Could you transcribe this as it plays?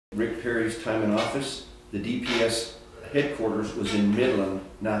Rick Perry's time in office, the DPS headquarters was in Midland,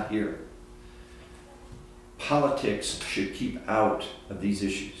 not here. Politics should keep out of these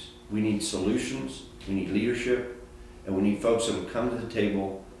issues. We need solutions, we need leadership, and we need folks that will come to the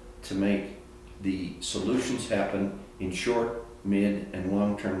table to make the solutions happen in short, mid, and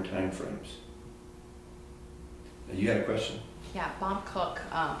long-term time frames. You had a question? Yeah, Bob Cook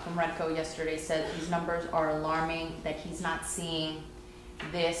from Redco yesterday said these numbers are alarming, that he's not seeing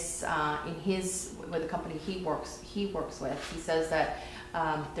this with the company he works with. He says that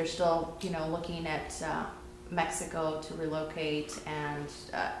they're still, looking at Mexico to relocate, and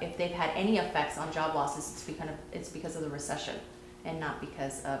if they've had any effects on job losses, it's because of the recession and not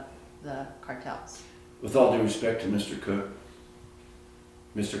because of the cartels. With all due respect to Mr. Cook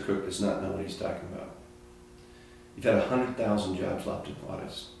does not know what he's talking about. You've had 100,000 jobs lost in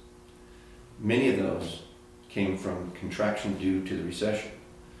Juarez. Many of those came from contraction due to the recession.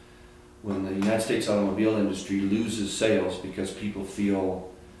 When the United States automobile industry loses sales because people feel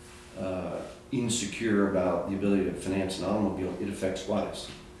insecure about the ability to finance an automobile, it affects Juarez.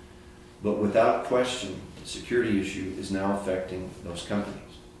 But without question, the security issue is now affecting those companies.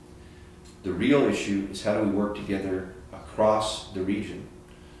 The real issue is how do we work together across the region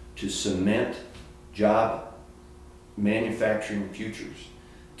to cement job manufacturing futures,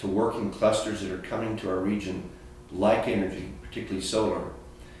 to work in clusters that are coming to our region like energy, particularly solar,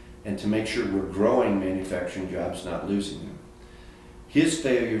 and to make sure we're growing manufacturing jobs, not losing them. His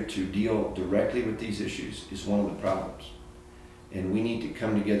failure to deal directly with these issues is one of the problems. And we need to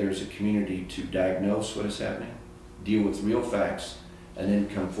come together as a community to diagnose what is happening, deal with real facts, and then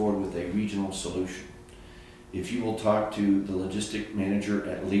come forward with a regional solution. If you will talk to the logistic manager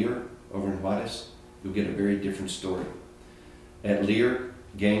at Lear over in Juarez, you'll get a very different story. At Lear,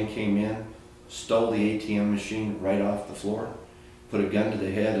 gang came in, stole the ATM machine right off the floor, put a gun to the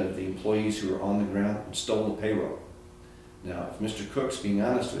head of the employees who were on the ground, and stole the payroll. Now, if Mr. Cook's being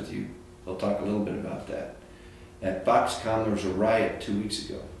honest with you, he'll talk a little bit about that. At Foxconn, there was a riot 2 weeks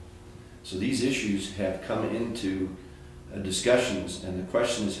ago. So these issues have come into discussions, and the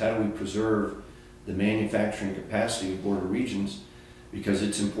question is, how do we preserve the manufacturing capacity of border regions, because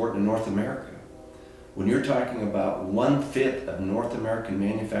it's important to North America. When you're talking about 1/5 of North American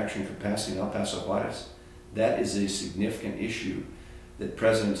manufacturing capacity in El Paso, Juarez, that is a significant issue that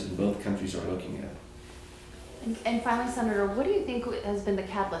presidents in both countries are looking at. And finally, Senator, what do you think has been the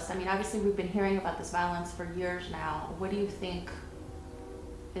catalyst? I mean, obviously we've been hearing about this violence for years now. What do you think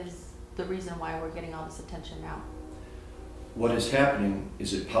is the reason why we're getting all this attention now? What is happening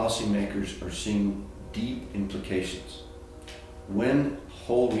is that policymakers are seeing deep implications. When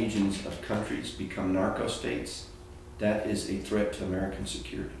whole regions of countries become narco states, that is a threat to American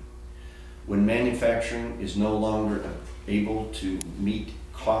security. When manufacturing is no longer able to meet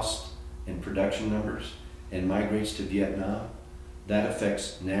cost and production numbers and migrates to Vietnam, that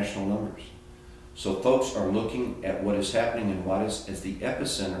affects national numbers. So folks are looking at what is happening in Juarez as the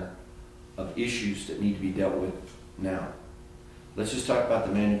epicenter of issues that need to be dealt with now. Let's just talk about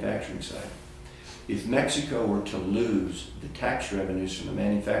the manufacturing side. If Mexico were to lose the tax revenues from the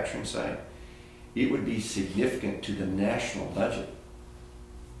manufacturing side, it would be significant to the national budget.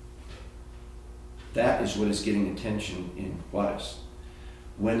 That is what is getting attention in Juarez.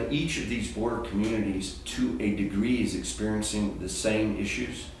 When each of these border communities, to a degree, is experiencing the same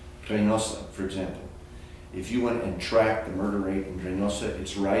issues, Reynosa, for example, if you went and tracked the murder rate in Reynosa,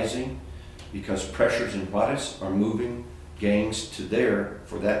 it's rising because pressures in Juarez are moving gangs to there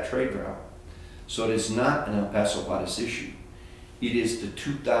for that trade route. So it is not an El Paso Juarez issue. It is the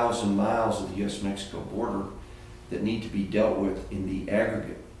 2,000 miles of the U.S.-Mexico border that need to be dealt with in the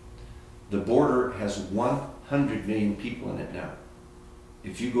aggregate. The border has 100 million people in it now.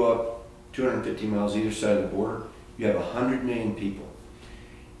 If you go up 250 miles either side of the border, you have 100 million people.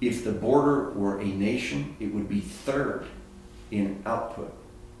 If the border were a nation, it would be third in output.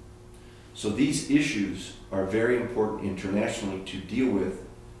 So these issues are very important internationally to deal with,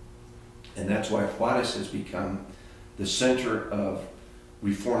 and that's why Juarez has become the center of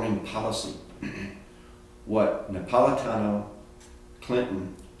reforming policy. What Napolitano,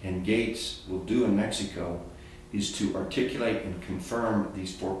 Clinton, and Gates will do in Mexico is to articulate and confirm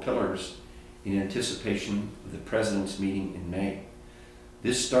these 4 pillars in anticipation of the president's meeting in May.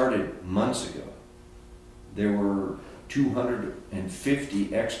 This started months ago. There were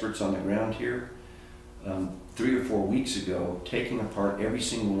 250 experts on the ground here 3 or 4 weeks ago, taking apart every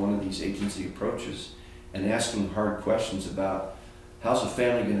single one of these agency approaches and asking hard questions about how's a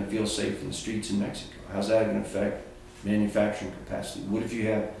family going to feel safe in the streets in Mexico? How's that going to affect manufacturing capacity? What if you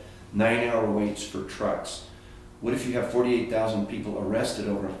have 9-hour waits for trucks? What if you have 48,000 people arrested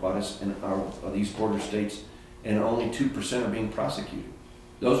over in Juarez and these border states, and only 2% are being prosecuted?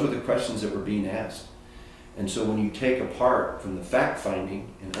 Those were the questions that were being asked. And so when you take apart from the fact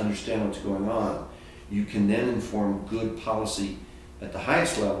finding and understand what's going on, you can then inform good policy at the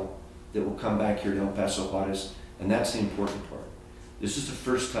highest level that will come back here to El Paso, Juarez, and that's the important part. This is the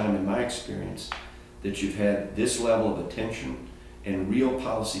first time in my experience that you've had this level of attention and real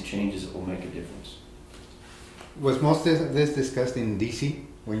policy changes that will make a difference. Was most of this discussed in DC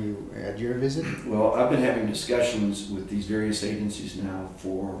when you had your visit? Well, I've been having discussions with these various agencies now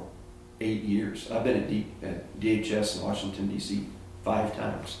for 8 years. I've been at DHS in Washington, D.C. 5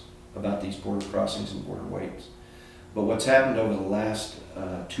 times about these border crossings and border waits. But what's happened over the last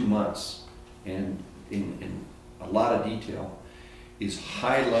 2 months, and in a lot of detail, is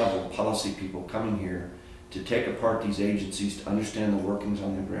high-level policy people coming here to take apart these agencies, to understand the workings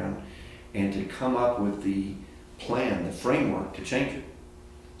on the ground, and to come up with the plan, the framework to change it.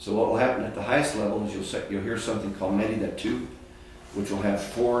 So what will happen at the highest level is you'll hear something called Merida 2, which will have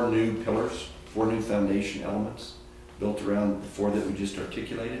 4 new pillars, 4 new foundation elements built around the 4 that we just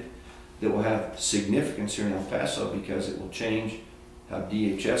articulated, that will have significance here in El Paso because it will change how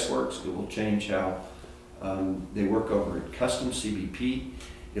DHS works, it will change how they work over at Customs, CBP,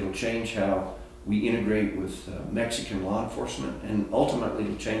 it'll change how we integrate with Mexican law enforcement, and ultimately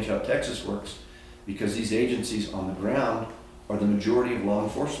it'll change how Texas works, because these agencies on the ground are the majority of law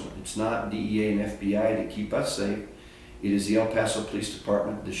enforcement. It's not DEA and FBI that keep us safe. It is the El Paso Police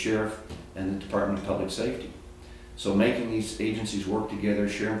Department, the Sheriff, and the Department of Public Safety. So making these agencies work together,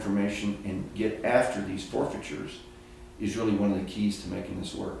 share information, and get after these forfeitures is really one of the keys to making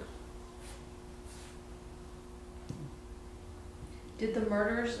this work. Did the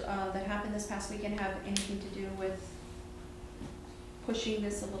murders that happened this past weekend have anything to do with pushing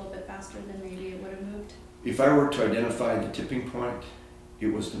this a little bit faster than maybe it would have moved? If I were to identify the tipping point, it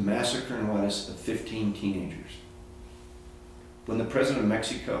was the massacre in Juarez of 15 teenagers. When the president of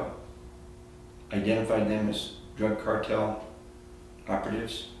Mexico identified them as drug cartel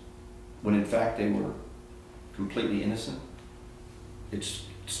operatives, when in fact they were completely innocent, it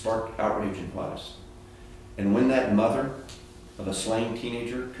sparked outrage in Juarez. And when that mother of a slain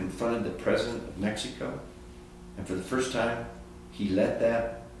teenager confronted the president of Mexico, and for the first time he let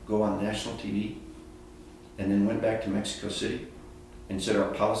that go on national TV, and then went back to Mexico City and said our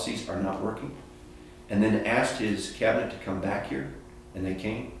policies are not working, and then asked his cabinet to come back here, and they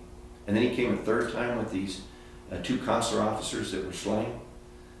came. And then he came a 3rd time with these 2 consular officers that were slain.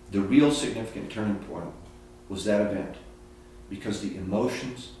 The real significant turning point was that event, because the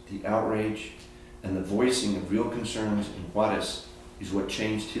emotions, the outrage, and the voicing of real concerns in Juarez is what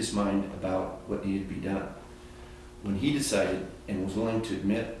changed his mind about what needed to be done. When he decided and was willing to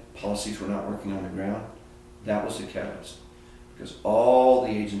admit policies were not working on the ground, that was the catalyst, because all the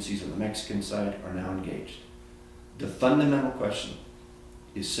agencies on the Mexican side are now engaged. The fundamental question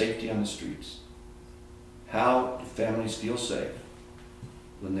is safety on the streets. How do families feel safe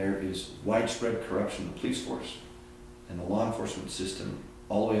when there is widespread corruption in the police force and the law enforcement system,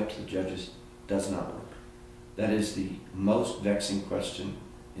 all the way up to the judges, does not work? That is the most vexing question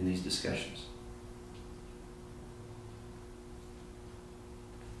in these discussions.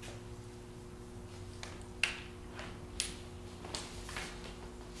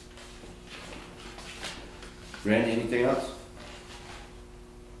 Randy, anything else?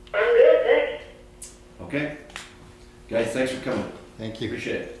 I'm good, thanks. Okay. Guys, thanks for coming. Thank you.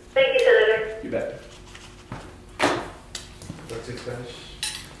 Appreciate it. Thank you, Senator. You bet. What's in Spanish?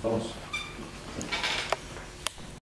 Vamos.